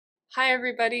Hi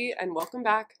everybody, and welcome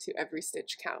back to Every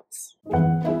Stitch Counts.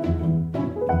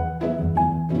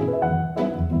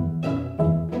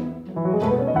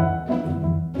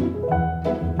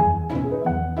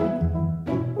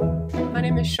 My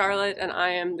name is Charlotte, and I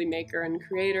am the maker and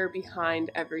creator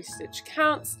behind Every Stitch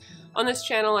Counts. On this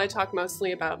channel, I talk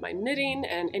mostly about my knitting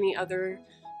and any other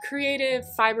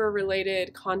creative,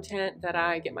 fiber-related content that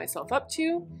I get myself up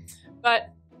to, but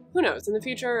who knows, in the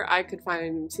future I could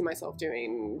see myself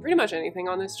doing pretty much anything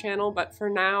on this channel, but for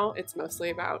now it's mostly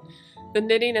about the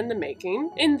knitting and the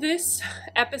making. In this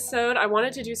episode, I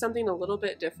wanted to do something a little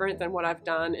bit different than what I've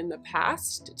done in the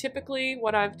past. Typically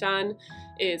what I've done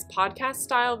is podcast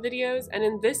style videos, and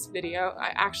in this video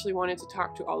I actually wanted to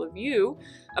talk to all of you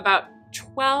about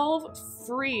 12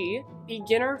 free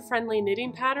beginner-friendly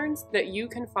knitting patterns that you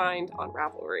can find on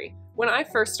Ravelry. When I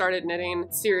first started knitting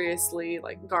seriously,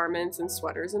 like garments and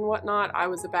sweaters and whatnot, I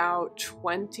was about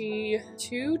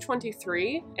 22,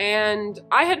 23, and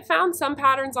I had found some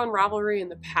patterns on Ravelry in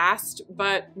the past,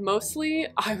 but mostly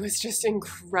I was just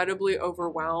incredibly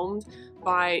overwhelmed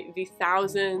by the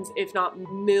thousands, if not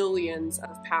millions,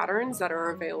 of patterns that are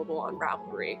available on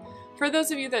Ravelry. For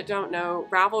those of you that don't know,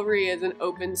 Ravelry is an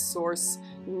open source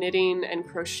knitting and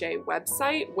crochet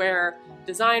website where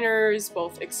designers,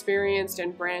 both experienced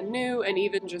and brand new, and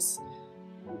even just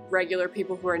regular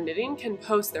people who are knitting, can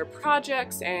post their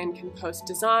projects and can post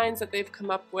designs that they've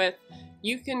come up with.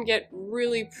 You can get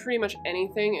really pretty much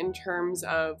anything in terms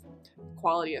of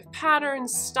quality of pattern,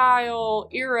 style,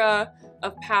 era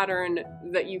of pattern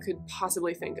that you could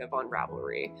possibly think of on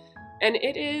Ravelry. And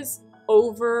it is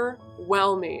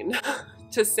overwhelming,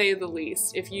 to say the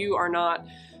least, if you are not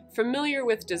familiar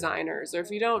with designers, or if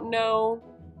you don't know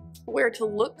where to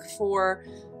look for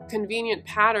convenient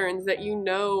patterns that you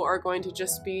know are going to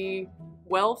just be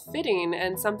well-fitting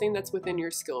and something that's within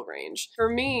your skill range. For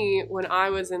me, when I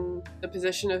was in the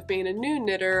position of being a new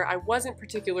knitter, I wasn't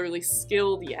particularly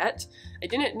skilled yet. I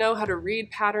didn't know how to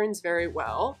read patterns very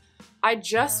well. I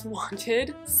just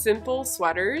wanted simple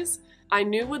sweaters I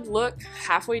knew would look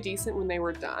halfway decent when they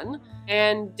were done,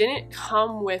 and didn't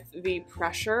come with the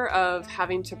pressure of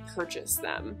having to purchase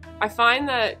them. I find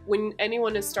that when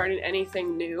anyone is starting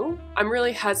anything new, I'm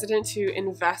really hesitant to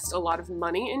invest a lot of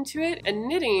money into it, and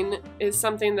knitting is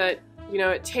something that, you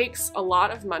know, it takes a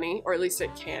lot of money, or at least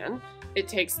it can. It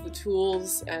takes the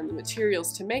tools and the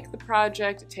materials to make the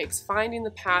project, it takes finding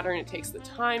the pattern, it takes the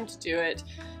time to do it,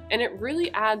 and it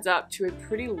really adds up to a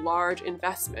pretty large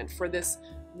investment for this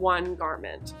one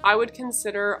garment. I would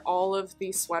consider all of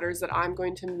the sweaters that I'm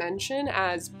going to mention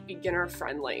as beginner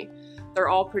friendly. They're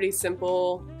all pretty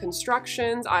simple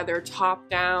constructions, either top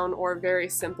down or very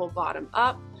simple bottom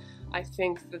up. I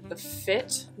think that the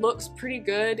fit looks pretty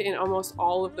good in almost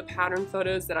all of the pattern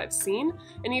photos that I've seen,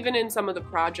 and even in some of the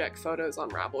project photos on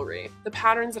Ravelry. The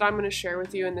patterns that I'm going to share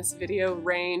with you in this video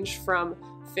range from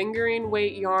fingering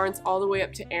weight yarns all the way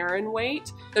up to Aran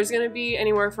weight. There's going to be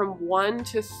anywhere from 1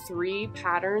 to 3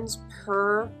 patterns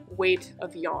per weight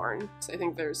of yarn. So I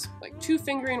think there's like 2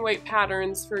 fingering weight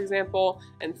patterns, for example,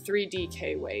 and 3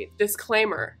 DK weight.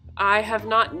 Disclaimer, I have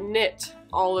not knit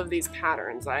all of these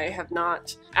patterns. I have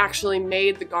not actually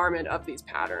made the garment of these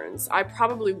patterns. I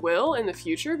probably will in the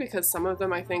future because some of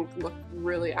them I think look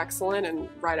really excellent and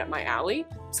right up my alley.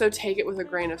 So take it with a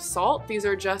grain of salt. These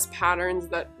are just patterns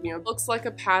that, you know, looks like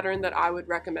a pattern that I would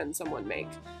recommend someone make.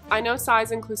 I know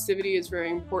size inclusivity is very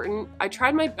important. I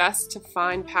tried my best to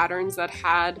find patterns that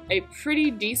had a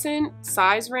pretty decent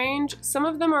size range. Some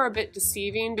of them are a bit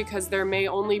deceiving because there may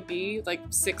only be like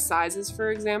 6 sizes,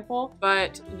 for example,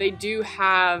 but they do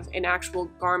have an actual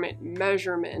garment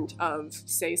measurement of,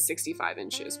 say, 65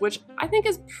 inches, which I think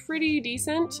is pretty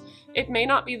decent. It may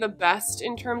not be the best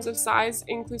in terms of size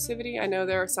inclusivity. I know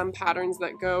there are some patterns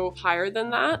that go higher than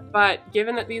that, but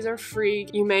given that these are free,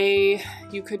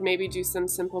 you could maybe do some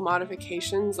simple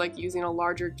modifications like using a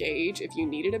larger gauge if you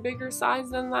needed a bigger size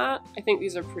than that. I think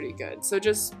these are pretty good, so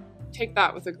just take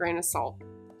that with a grain of salt.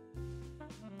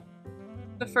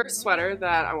 The first sweater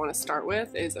that I want to start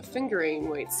with is a fingering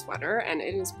weight sweater, and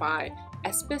it is by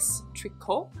Espèce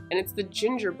Tricot, and it's the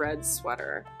gingerbread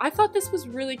sweater. I thought this was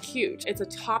really cute. It's a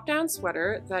top-down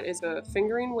sweater that is a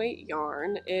fingering weight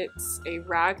yarn. It's a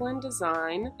raglan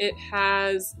design. It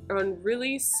has a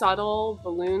really subtle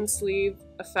balloon sleeve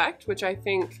effect, which I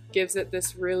think gives it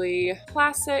this really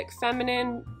classic,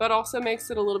 feminine, but also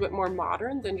makes it a little bit more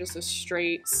modern than just a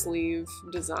straight sleeve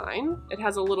design. It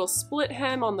has a little split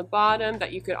hem on the bottom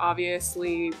that you could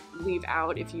obviously leave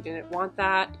out if you didn't want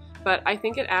that. but I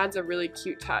think it adds a really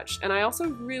cute touch. And I also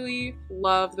really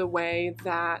love the way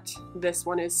that this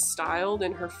one is styled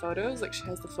in her photos. Like, she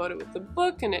has the photo with the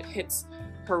book and it hits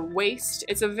her waist.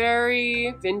 It's a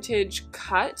very vintage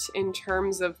cut in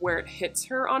terms of where it hits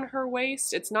her on her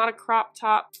waist. It's not a crop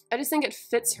top. I just think it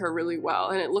fits her really well,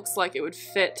 and it looks like it would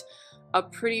fit a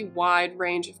pretty wide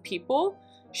range of people.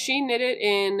 She knit it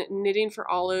in Knitting for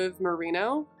Olive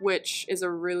Merino, which is a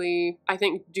really, I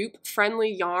think,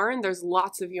 dupe-friendly yarn. There's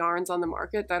lots of yarns on the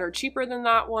market that are cheaper than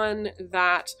that one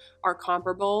that are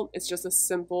comparable. It's just a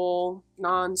simple,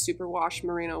 non-superwash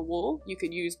merino wool. You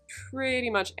could use pretty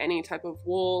much any type of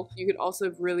wool. You could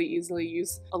also really easily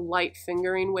use a light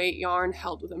fingering weight yarn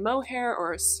held with a mohair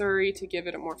or a suri to give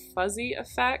it a more fuzzy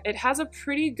effect. It has a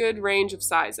pretty good range of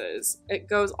sizes. It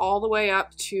goes all the way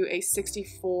up to a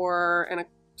 64 and a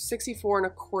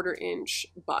 64.25 inch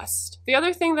bust. The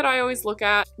other thing that I always look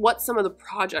at, what some of the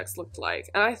projects looked like,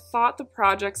 and I thought the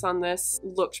projects on this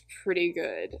looked pretty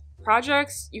good.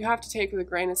 Projects you have to take with a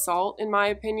grain of salt, in my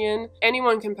opinion.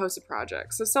 Anyone can post a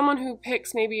project. So someone who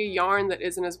picks maybe a yarn that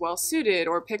isn't as well suited,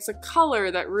 or picks a color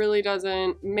that really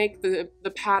doesn't make the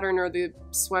pattern or the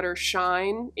sweater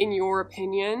shine, in your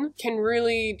opinion, can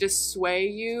really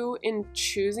dissuade you in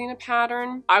choosing a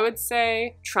pattern. I would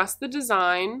say trust the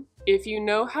design. If you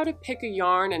know how to pick a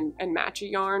yarn and match a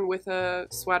yarn with a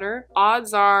sweater,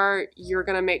 odds are you're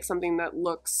gonna make something that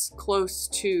looks close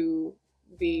to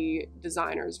the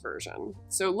designer's version.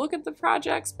 So look at the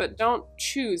projects, but don't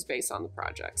choose based on the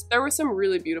projects. There were some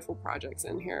really beautiful projects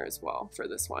in here as well for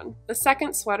this one. The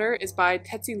second sweater is by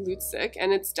Tetsi Lutzig,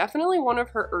 and it's definitely one of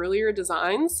her earlier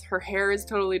designs. Her hair is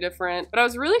totally different, but I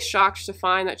was really shocked to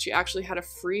find that she actually had a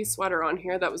free sweater on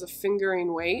here that was a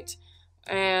fingering weight.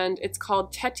 And it's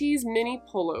called Tetti's Mini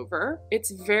Pullover.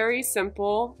 It's very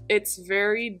simple. It's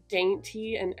very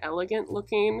dainty and elegant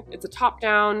looking. It's a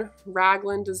top-down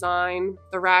raglan design.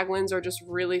 The raglans are just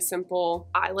really simple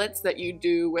eyelets that you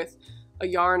do with a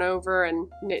yarn over and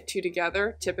knit two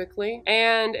together typically.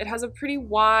 And it has a pretty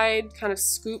wide kind of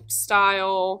scoop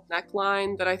style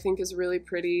neckline that I think is really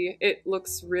pretty. It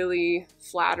looks really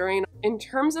flattering. In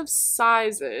terms of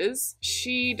sizes,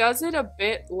 she does it a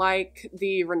bit like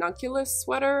the ranunculus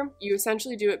sweater. You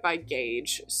essentially do it by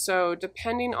gauge. So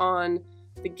depending on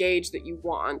the gauge that you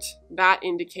want, that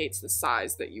indicates the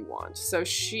size that you want. So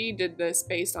she did this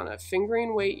based on a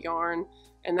fingering weight yarn,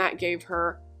 and that gave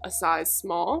her a size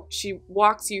small. She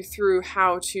walks you through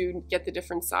how to get the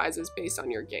different sizes based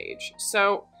on your gauge.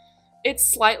 So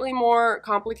it's slightly more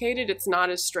complicated. It's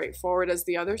not as straightforward as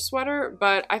the other sweater,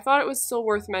 but I thought it was still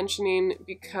worth mentioning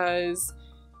because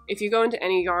if you go into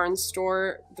any yarn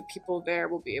store, the people there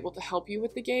will be able to help you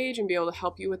with the gauge and be able to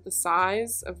help you with the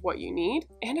size of what you need.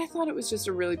 And I thought it was just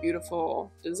a really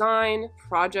beautiful design.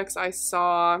 Projects I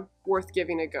saw worth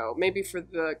giving a go. Maybe for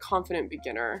the confident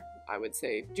beginner, I would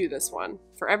say do this one.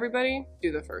 For everybody,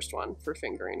 do the first one for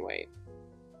fingering weight.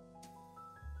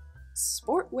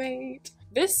 Sport weight.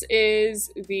 This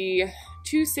is the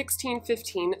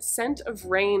 21615 Scent of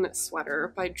Rain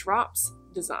sweater by Drops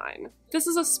Design. This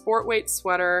is a sport weight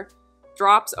sweater.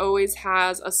 Drops always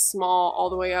has a small all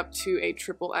the way up to a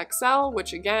triple XL,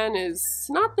 which again is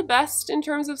not the best in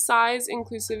terms of size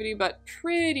inclusivity, but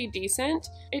pretty decent.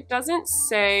 It doesn't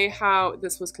say how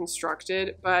this was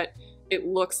constructed, but it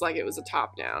looks like it was a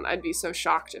top down. I'd be so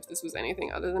shocked if this was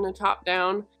anything other than a top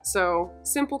down. So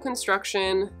simple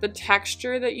construction. The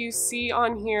texture that you see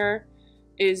on here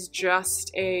is just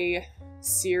a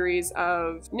series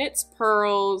of knits,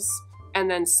 purls, and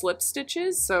then slip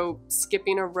stitches. So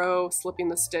skipping a row, slipping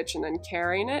the stitch, and then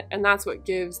carrying it. And that's what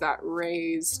gives that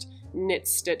raised knit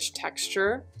stitch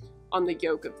texture on the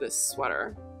yoke of this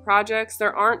sweater. Projects,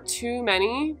 there aren't too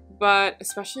many, but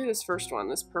especially this first one,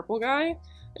 this purple guy,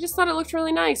 I just thought it looked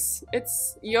really nice.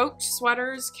 It's yoked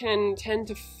sweaters can tend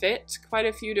to fit quite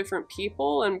a few different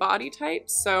people and body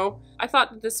types, so I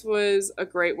thought that this was a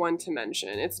great one to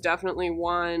mention. It's definitely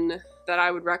one that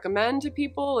I would recommend to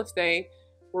people if they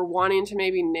were wanting to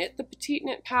maybe knit the petite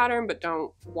knit pattern but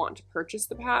don't want to purchase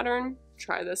the pattern.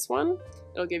 Try this one.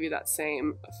 It'll give you that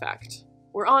same effect.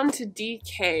 We're on to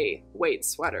DK weight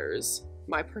sweaters,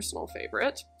 my personal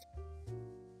favorite.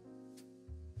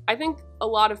 I think a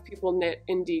lot of people knit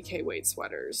in DK weight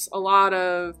sweaters. A lot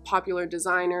of popular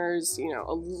designers, you know,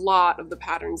 a lot of the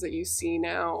patterns that you see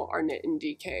now are knit in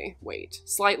DK weight,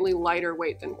 slightly lighter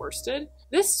weight than worsted.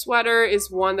 This sweater is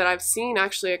one that I've seen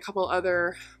actually a couple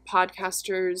other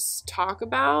podcasters talk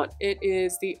about. It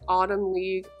is the Autumn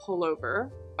League Pullover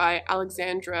by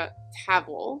Alexandra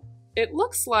Tavel. It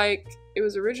looks like it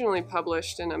was originally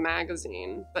published in a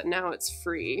magazine, but now it's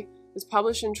free. It was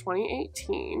published in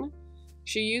 2018.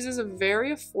 She uses a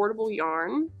very affordable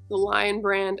yarn, the Lion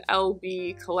Brand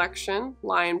LB collection.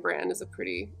 Lion Brand is a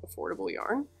pretty affordable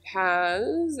yarn. It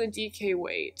has a DK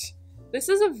weight. This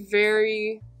is a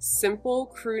very simple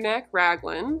crew neck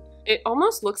raglan. It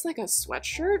almost looks like a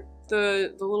sweatshirt,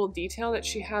 the little detail that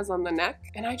she has on the neck,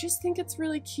 and I just think it's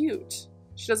really cute.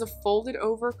 She does a folded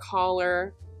over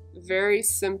collar, very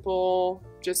simple,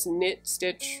 just knit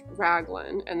stitch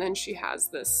raglan, and then she has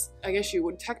this, I guess you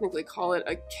would technically call it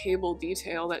a cable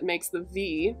detail that makes the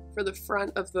V for the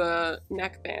front of the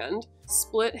neckband.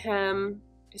 Split hem.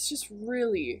 It's just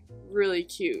really, really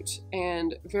cute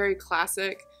and very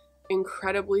classic.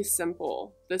 Incredibly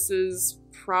simple. This is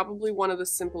probably one of the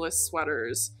simplest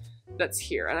sweaters that's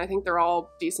here, and I think they're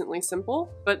all decently simple,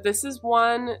 but this is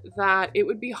one that it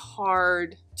would be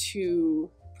hard to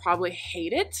probably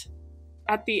hate it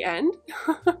at the end.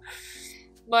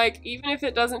 Like, even if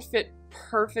it doesn't fit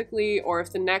perfectly, or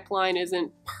if the neckline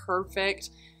isn't perfect,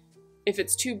 if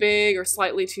it's too big or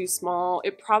slightly too small,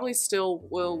 it probably still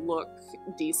will look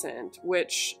decent,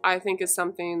 which I think is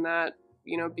something that,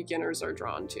 you know, beginners are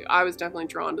drawn to. I was definitely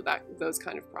drawn to those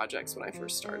kind of projects when I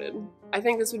first started. I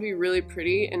think this would be really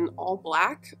pretty in all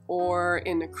black or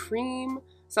in a cream,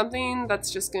 something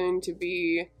that's just going to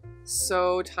be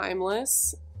so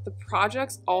timeless. The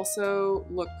projects also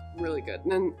look really good,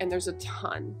 and there's a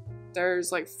ton.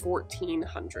 There's like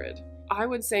 1,400. I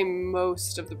would say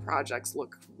most of the projects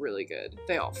look really good.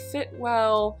 They all fit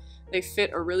well. They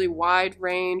fit a really wide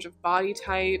range of body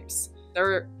types.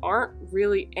 There aren't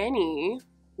really any,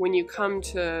 when you come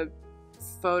to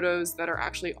photos that are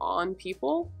actually on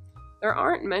people, there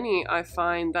aren't many I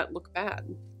find that look bad.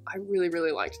 I really,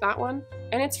 really liked that one.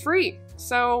 And it's free,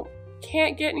 so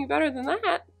can't get any better than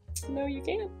that. No, you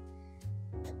can't.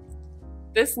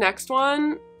 This next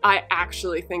one, I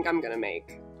actually think I'm gonna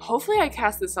make. Hopefully I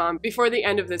cast this on before the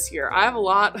end of this year. I have a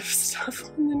lot of stuff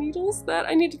on the needles that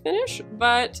I need to finish,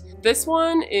 but this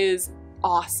one is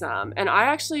awesome. And I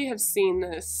actually have seen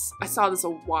this, I saw this a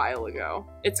while ago.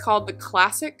 It's called the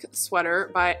Classic Sweater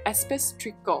by Espèce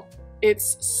Tricot.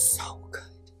 It's so good.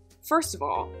 First of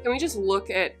all, can we just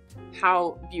look at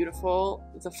how beautiful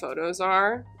the photos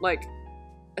are? Like,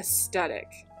 aesthetic,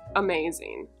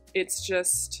 amazing. It's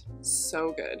just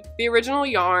so good. The original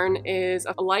yarn is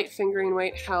a light fingering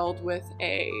weight held with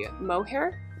a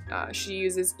mohair. She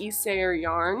uses Isayer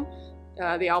yarn,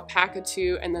 the alpaca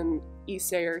too, and then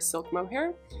Isayer silk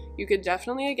mohair. You could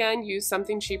definitely, again, use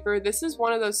something cheaper. This is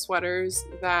one of those sweaters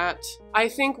that I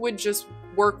think would just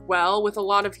work well with a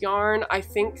lot of yarn. I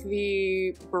think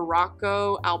the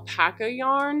Barocco alpaca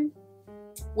yarn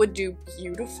would do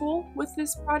beautiful with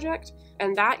this project,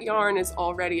 and that yarn is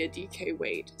already a DK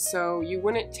weight, so you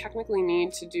wouldn't technically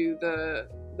need to do the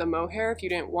mohair if you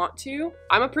didn't want to.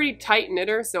 I'm a pretty tight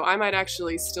knitter, so I might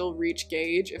actually still reach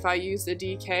gauge if I used a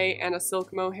DK and a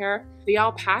silk mohair. The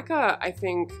alpaca, I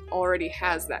think, already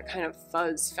has that kind of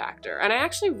fuzz factor, and I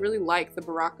actually really like the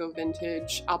Barocco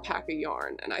vintage alpaca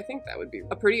yarn, and I think that would be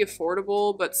a pretty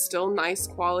affordable but still nice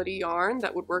quality yarn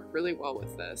that would work really well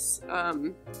with this.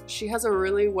 She has a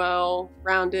really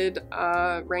well-rounded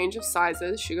range of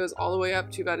sizes. She goes all the way up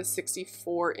to about a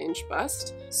 64-inch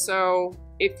bust, so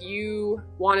if you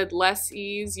wanted less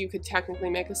ease, you could technically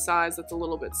make a size that's a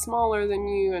little bit smaller than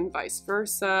you, and vice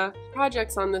versa.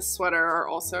 Projects on this sweater are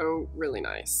also really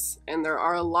nice, and there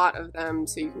are a lot of them,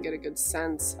 so you can get a good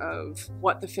sense of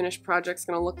what the finished project's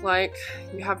gonna look like.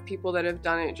 You have people that have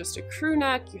done it just a crew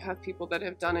neck, you have people that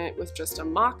have done it with just a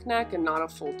mock neck and not a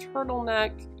full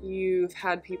turtleneck, you've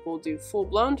had people do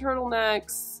full-blown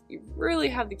turtlenecks. You really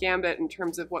have the gambit in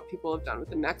terms of what people have done with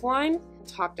the neckline.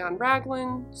 Top-down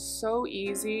raglan, so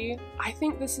easy. I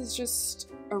think this is just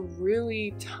a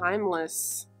really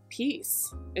timeless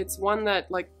piece. It's one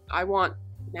that, like, I want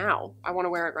now. I want to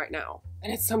wear it right now.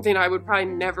 And it's something I would probably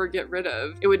never get rid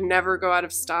of. It would never go out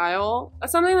of style.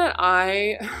 That's something that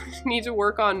I need to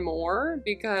work on more,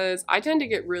 because I tend to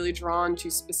get really drawn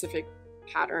to specific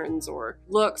patterns or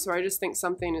looks, or I just think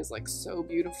something is like so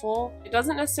beautiful. It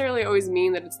doesn't necessarily always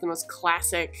mean that it's the most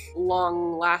classic,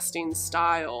 long-lasting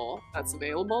style that's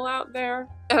available out there.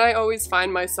 And I always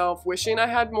find myself wishing I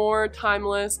had more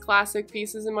timeless, classic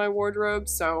pieces in my wardrobe,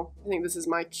 so I think this is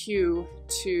my cue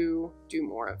to do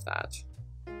more of that.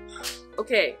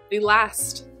 Okay, the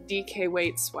last DK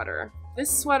weight sweater. This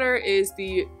sweater is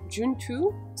the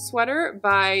Juntu sweater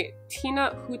by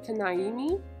Tina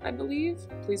Hutanaimi, I believe.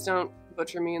 Please don't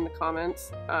butcher me in the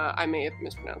comments. I may have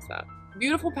mispronounced that.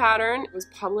 Beautiful pattern. It was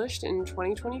published in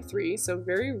 2023, so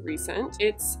very recent.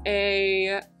 It's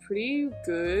a pretty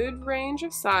good range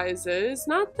of sizes.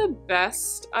 Not the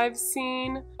best I've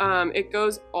seen. It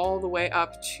goes all the way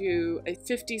up to a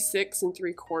 56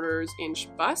 3/4 inch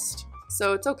bust,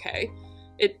 so it's okay.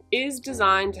 It is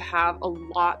designed to have a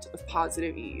lot of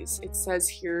positive ease. It says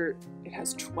here it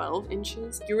has 12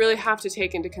 inches. You really have to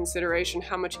take into consideration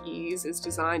how much ease is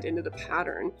designed into the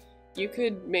pattern. You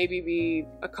could maybe be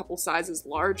a couple sizes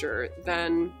larger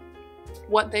than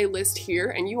what they list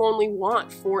here, and you only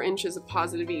want 4 inches of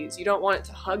positive ease. You don't want it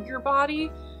to hug your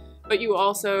body, but you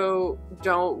also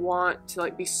don't want to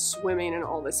like be swimming in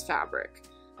all this fabric.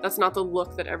 That's not the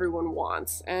look that everyone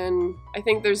wants. And I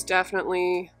think there's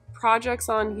definitely projects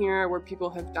on here where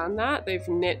people have done that. They've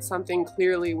knit something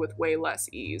clearly with way less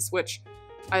ease, which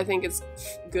I think is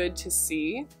good to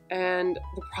see, and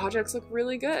the projects look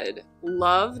really good.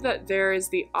 Love that there is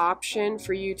the option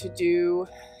for you to do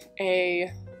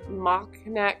a mock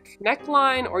neck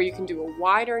neckline, or you can do a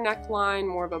wider neckline,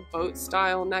 more of a boat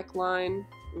style neckline.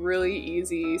 Really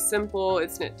easy, simple.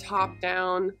 It's knit top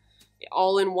down,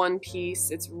 all in one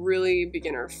piece. It's really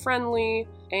beginner friendly,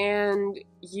 and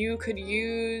you could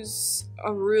use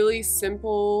a really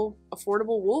simple,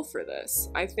 affordable wool for this.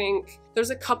 I think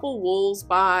there's a couple wools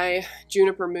by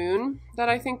Juniper Moon that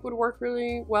I think would work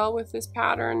really well with this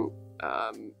pattern.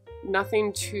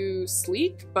 Nothing too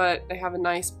sleek, but they have a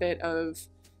nice bit of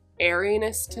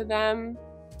airiness to them.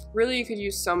 Really, you could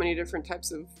use so many different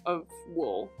types of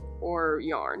wool or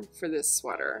yarn for this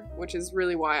sweater, which is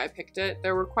really why I picked it.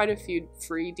 There were quite a few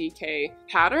free DK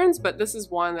patterns, but this is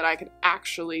one that I could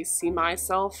actually see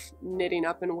myself knitting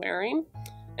up and wearing.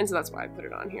 And so that's why I put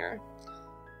it on here,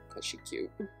 because she's cute.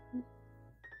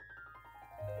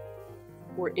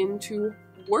 We're into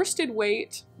worsted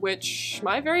weight, which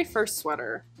my very first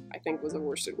sweater I think was a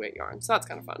worsted weight yarn, so that's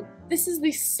kind of fun. This is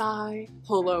the Sigh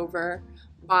pullover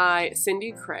by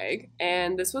Cindy Craig,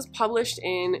 and this was published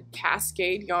in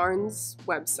Cascade Yarn's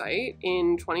website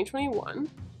in 2021.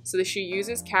 So she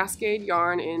uses Cascade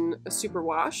yarn in a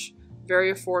superwash,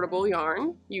 very affordable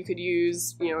yarn. You could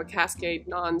use, you know, a Cascade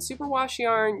non-superwash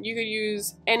yarn. You could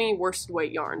use any worsted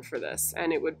weight yarn for this,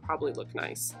 and it would probably look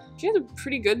nice. She has a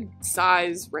pretty good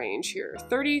size range here,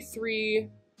 33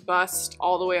 bust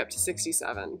all the way up to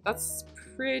 67. That's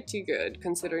pretty good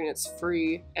considering it's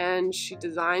free, and she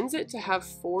designs it to have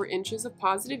 4 inches of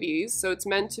positive ease, so it's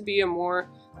meant to be a more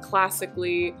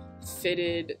classically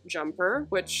fitted jumper,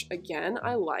 which again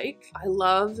I like. I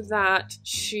love that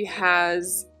she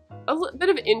has a bit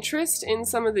of interest in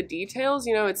some of the details.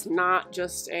 You know, it's not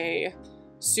just a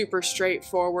super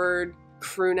straightforward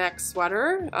crew neck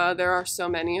sweater. There are so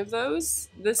many of those.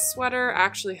 This sweater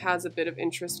actually has a bit of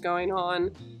interest going on.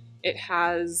 It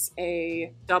has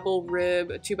a double rib,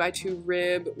 a 2x2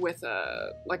 rib with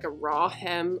a raw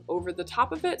hem over the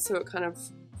top of it, so it kind of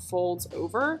folds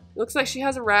over. It looks like she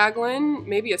has a raglan,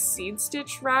 maybe a seed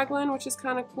stitch raglan, which is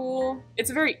kind of cool. It's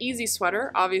a very easy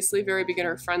sweater, obviously very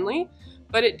beginner friendly,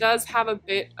 but it does have a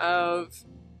bit of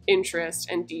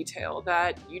interest and detail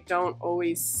that you don't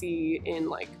always see in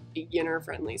like beginner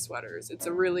friendly sweaters. It's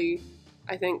a really,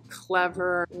 I think,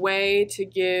 clever way to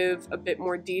give a bit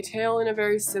more detail in a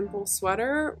very simple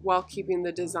sweater while keeping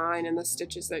the design and the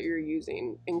stitches that you're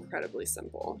using incredibly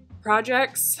simple.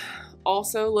 Projects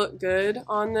also look good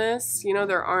on this. You know,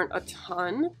 there aren't a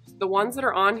ton. The ones that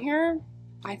are on here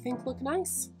I think look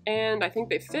nice, and I think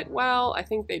they fit well. I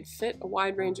think they'd fit a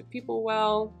wide range of people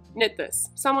well. Knit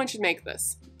this. Someone should make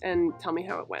this and tell me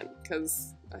how it went,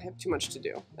 because I have too much to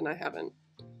do and I haven't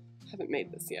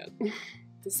made this yet.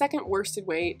 The second worsted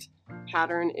weight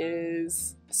pattern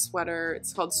is a sweater.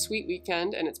 It's called Sweet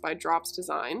Weekend, and it's by Drops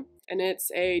Design, and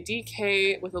it's a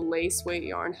DK with a lace weight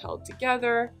yarn held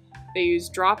together. They use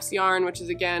Drops yarn, which is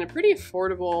again a pretty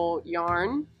affordable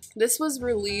yarn. This was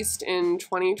released in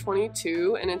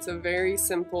 2022, and it's a very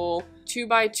simple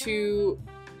 2x2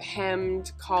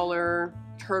 hemmed collar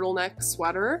turtleneck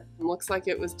sweater. It looks like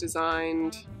it was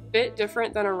designed a bit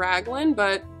different than a raglan,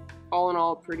 but all in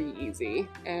all pretty easy.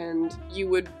 And you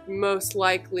would most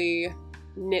likely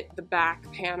knit the back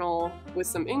panel with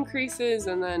some increases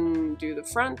and then do the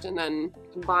front and then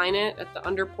combine it at the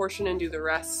under portion and do the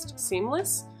rest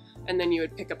seamless. And then you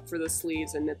would pick up for the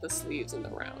sleeves and knit the sleeves in the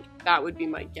round. That would be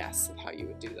my guess of how you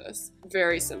would do this.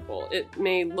 Very simple. It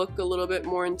may look a little bit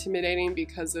more intimidating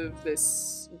because of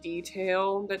this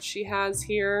detail that she has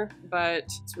here, but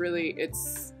it's really,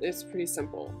 it's pretty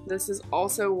simple. This is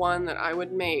also one that I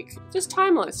would make. Just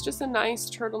timeless, just a nice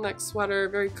turtleneck sweater,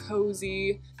 very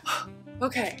cozy.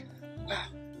 Okay, wow.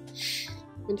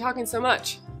 I've been talking so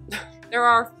much. There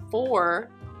are 4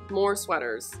 more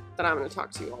sweaters that I'm gonna talk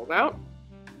to you all about.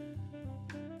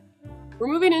 We're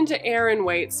moving into Aran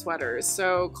weight sweaters,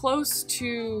 so close to,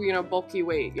 you know, bulky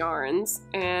weight yarns.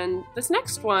 And this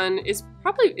next one is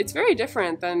it's very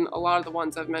different than a lot of the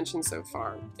ones I've mentioned so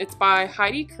far. It's by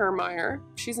Heidi Kermeyer.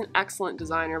 She's an excellent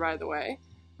designer, by the way.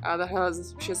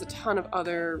 She has a ton of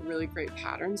other really great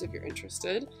patterns if you're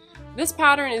interested. This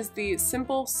pattern is the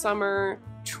Simple Summer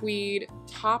Tweed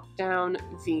Top-Down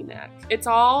V-Neck. It's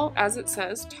all, as it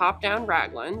says, top-down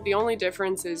raglan. The only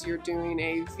difference is you're doing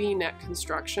a V-neck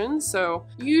construction. So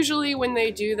usually when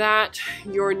they do that,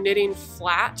 you're knitting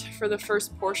flat for the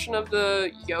first portion of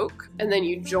the yoke, and then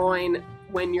you join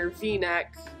when your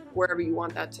V-neck wherever you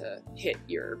want that to hit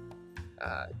your,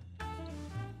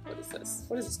 what is this?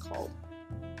 What is this called?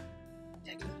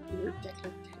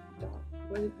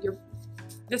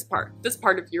 This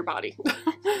part of your body,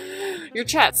 your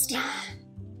chest,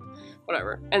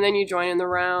 whatever. And then you join in the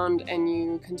round and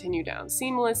you continue down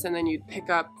seamless, and then you pick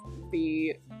up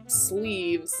the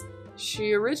sleeves.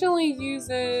 She originally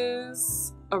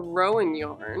uses a Rowan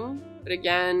yarn, but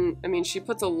again, I mean, she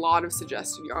puts a lot of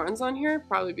suggested yarns on here,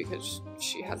 probably because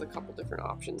she has a couple different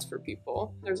options for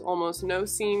people. There's almost no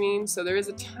seaming, so there is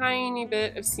a tiny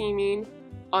bit of seaming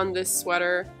on this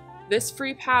sweater. This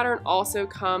free pattern also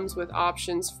comes with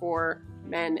options for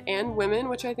men and women,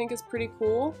 which I think is pretty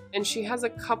cool. And she has a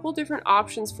couple different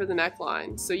options for the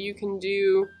neckline. So you can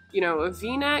do, you know, a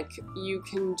V-neck, you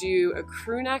can do a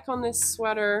crew neck on this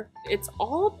sweater. It's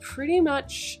all pretty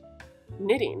much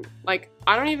knitting. Like,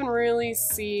 I don't even really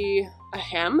see a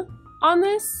hem on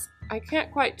this. I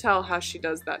can't quite tell how she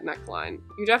does that neckline.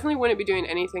 You definitely wouldn't be doing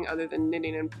anything other than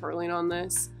knitting and purling on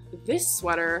this. This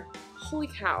sweater, holy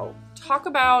cow, talk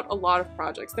about a lot of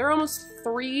projects. There are almost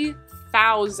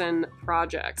 3,000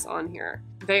 projects on here.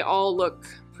 They all look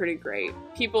pretty great.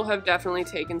 People have definitely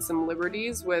taken some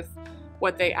liberties with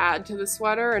what they add to the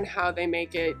sweater and how they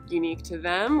make it unique to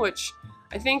them, which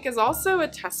I think is also a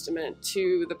testament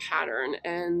to the pattern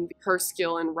and her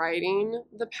skill in writing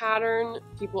the pattern.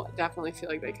 People definitely feel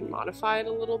like they can modify it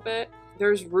a little bit.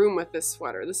 There's room with this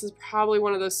sweater. This is probably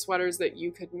one of those sweaters that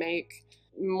you could make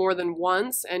more than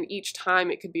once, and each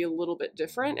time it could be a little bit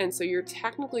different, and so you're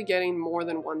technically getting more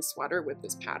than one sweater with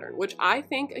this pattern, which I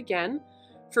think, again,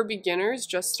 for beginners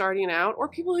just starting out, or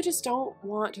people who just don't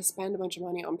want to spend a bunch of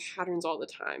money on patterns all the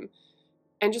time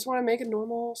and just want to make a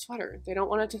normal sweater, they don't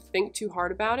want to think too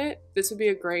hard about it, this would be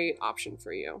a great option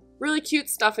for you. Really cute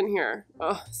stuff in here.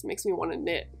 Oh, this makes me want to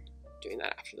knit doing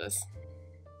that after this.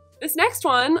 This next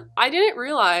one, I didn't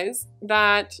realize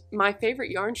that my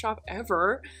favorite yarn shop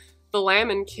ever, the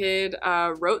Lamb & Kid,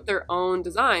 wrote their own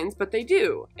designs, but they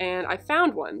do, and I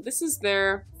found one. This is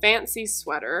their fancy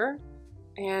sweater,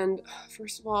 and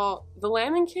first of all, the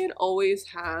Lamb & Kid always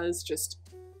has just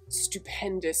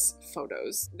stupendous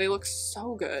photos. They look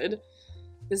so good.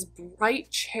 This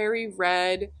bright cherry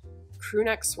red crew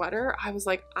neck sweater, I was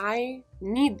like, I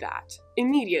need that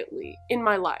immediately in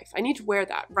my life. I need to wear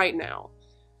that right now.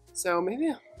 So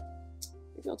maybe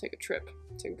I'll take a trip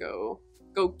to go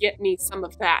get me some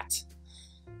of that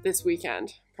this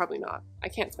weekend. Probably not. I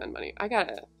can't spend money. I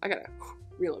gotta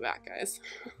reel it back, guys.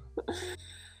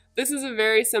 This is a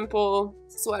very simple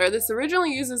sweater. This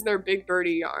originally uses their Big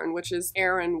Birdie yarn, which is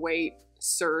Aran weight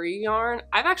Surrey yarn.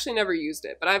 I've actually never used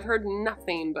it, but I've heard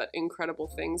nothing but incredible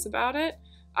things about it.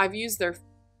 I've used their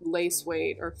lace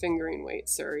weight or fingering weight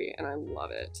Surrey, and I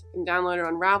love it. You can download it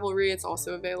on Ravelry. It's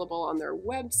also available on their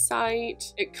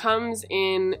website. It comes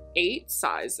in 8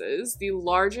 sizes. The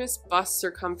largest bust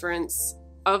circumference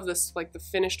of this, like the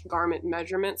finished garment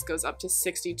measurements, goes up to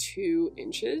 62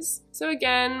 inches. So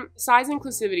again, size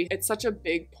inclusivity, it's such a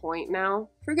big point now,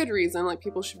 for good reason. Like,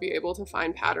 people should be able to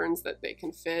find patterns that they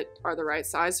can fit are the right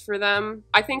size for them.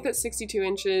 I think that 62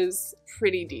 inches,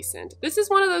 pretty decent. This is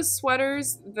one of those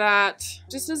sweaters that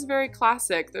just is very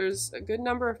classic. There's a good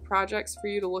number of projects for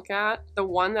you to look at. The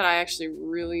one that I actually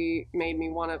really made me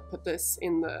want to put this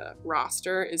in the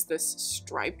roster is this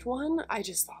striped one. I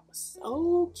just thought was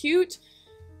so cute.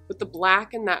 With the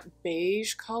black and that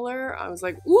beige color, I was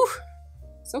like, ooh,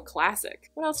 so classic.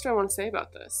 What else do I want to say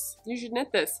about this? You should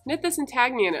knit this. Knit this and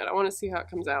tag me in it. I want to see how it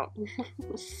comes out.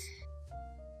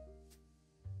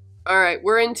 All right,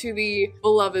 we're into the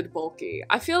beloved bulky.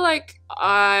 I feel like,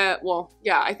 well,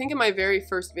 yeah, I think in my very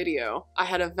first video, I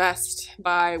had a vest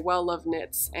by Well Loved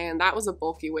Knits, and that was a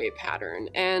bulky weight pattern.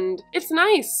 And it's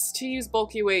nice to use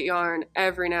bulky weight yarn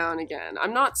every now and again. I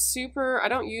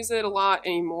don't use it a lot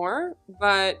anymore,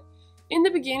 but in the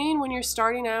beginning, when you're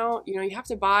starting out, you know, you have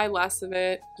to buy less of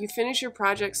it. You finish your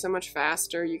project so much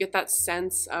faster. You get that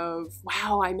sense of,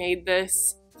 wow, I made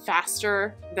this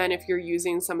faster than if you're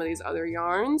using some of these other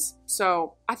yarns.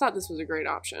 So I thought this was a great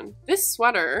option. This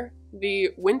sweater, the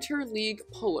Winter League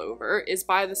pullover, is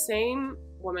by the same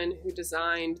woman who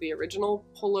designed the original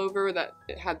pullover that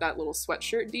it had that little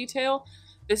sweatshirt detail.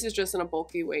 This is just in a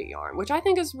bulky weight yarn, which I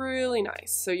think is really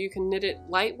nice. So you can knit it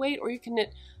lightweight, or you can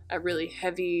knit a really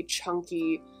heavy,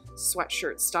 chunky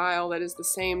sweatshirt style that is the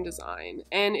same design,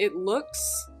 and it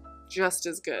looks just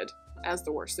as good as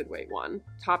the worsted weight one.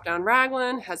 Top down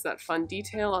raglan, has that fun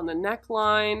detail on the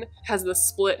neckline, has the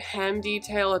split hem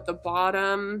detail at the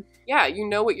bottom. Yeah, you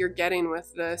know what you're getting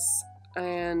with this,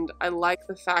 and I like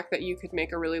the fact that you could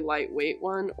make a really lightweight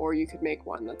one, or you could make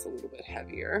one that's a little bit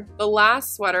heavier. The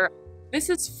last sweater, this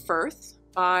is Firth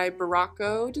by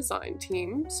Baracco Design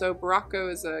Team. So Baracco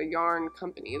is a yarn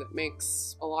company that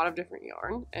makes a lot of different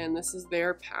yarn, and this is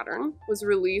their pattern. It was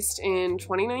released in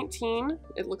 2019.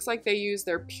 It looks like they use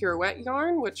their Pirouette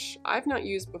yarn, which I've not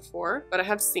used before, but I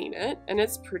have seen it, and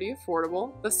it's pretty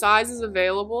affordable. The sizes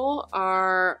available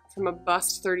are from a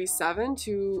bust 37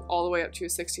 to all the way up to a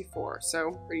 64,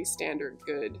 so pretty standard,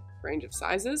 good range of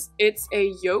sizes. It's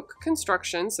a yoke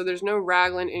construction, so there's no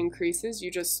raglan increases.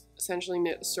 You just essentially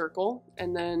knit a circle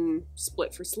and then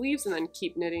split for sleeves and then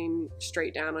keep knitting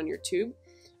straight down on your tube,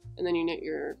 and then you knit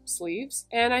your sleeves.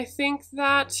 And I think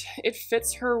that it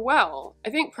fits her well.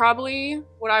 I think probably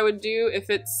what I would do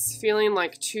if it's feeling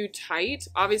like too tight,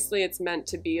 obviously it's meant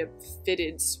to be a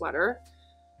fitted sweater,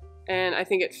 and I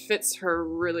think it fits her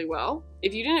really well.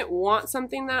 If you didn't want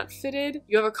something that fitted,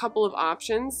 you have a couple of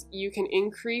options. You can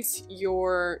increase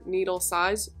your needle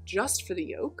size just for the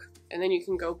yoke, and then you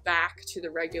can go back to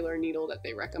the regular needle that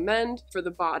they recommend for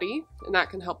the body, and that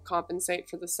can help compensate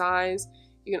for the size.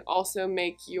 You can also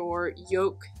make your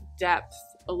yoke depth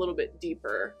a little bit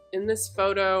deeper. In this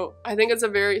photo, I think it's a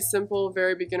very simple,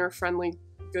 very beginner-friendly,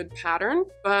 good pattern,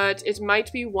 but it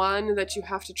might be one that you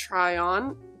have to try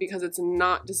on because it's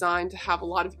not designed to have a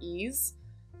lot of ease.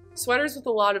 Sweaters with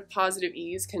a lot of positive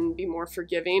ease can be more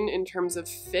forgiving in terms of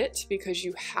fit because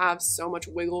you have so much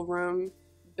wiggle room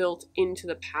built into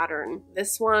the pattern.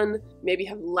 This one maybe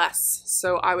have less,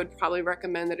 so I would probably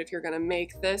recommend that if you're gonna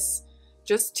make this,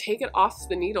 just take it off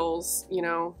the needles, you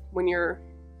know, when you're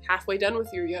halfway done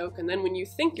with your yoke, and then when you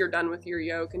think you're done with your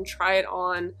yoke, and try it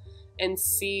on and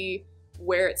see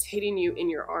where it's hitting you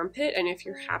in your armpit and if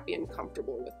you're happy and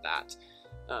comfortable with that.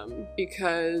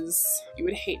 Because you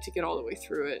would hate to get all the way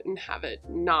through it and have it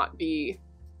not be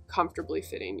comfortably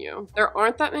fitting you. There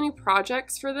aren't that many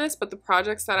projects for this, but the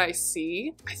projects that I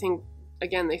see, I think,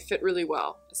 again, they fit really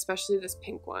well, especially this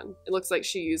pink one. It looks like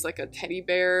she used like a teddy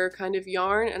bear kind of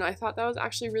yarn, and I thought that was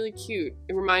actually really cute.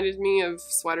 It reminded me of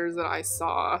sweaters that I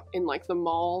saw in like the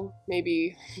mall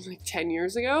maybe like 10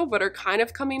 years ago, but are kind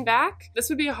of coming back. This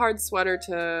would be a hard sweater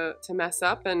to mess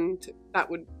up, and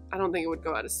I don't think it would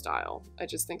go out of style. I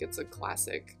just think it's a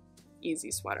classic,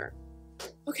 easy sweater.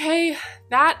 Okay,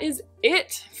 that is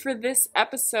it for this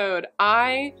episode.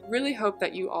 I really hope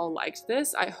that you all liked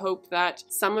this. I hope that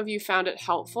some of you found it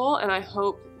helpful, and I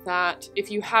hope that if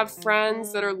you have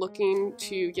friends that are looking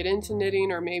to get into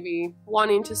knitting or maybe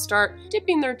wanting to start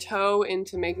dipping their toe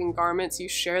into making garments, you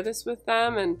share this with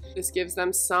them, and this gives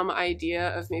them some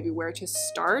idea of maybe where to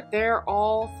start. They're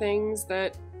all things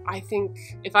that I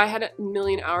think if I had a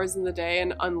million hours in the day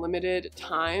and unlimited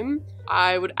time,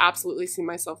 I would absolutely see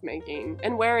myself making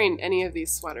and wearing any of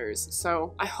these sweaters.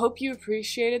 So I hope you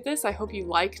appreciated this. I hope you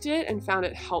liked it and found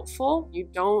it helpful. You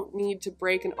don't need to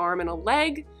break an arm and a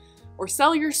leg or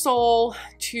sell your soul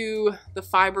to the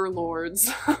fiber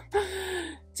lords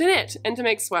to knit and to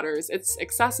make sweaters. It's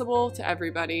accessible to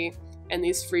everybody, and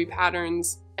these free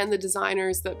patterns and the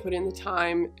designers that put in the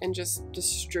time and just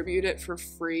distribute it for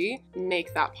free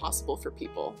make that possible for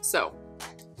people. So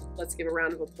let's give a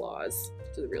round of applause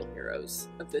to the real heroes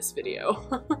of this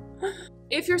video.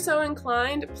 If you're so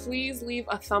inclined, please leave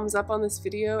a thumbs up on this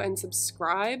video and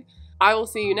subscribe. I will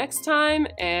see you next time,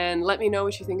 and let me know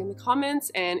what you think in the comments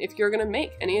and if you're gonna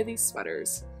make any of these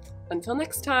sweaters. Until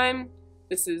next time,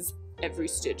 this is Every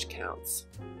Stitch Counts.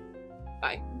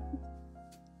 Bye.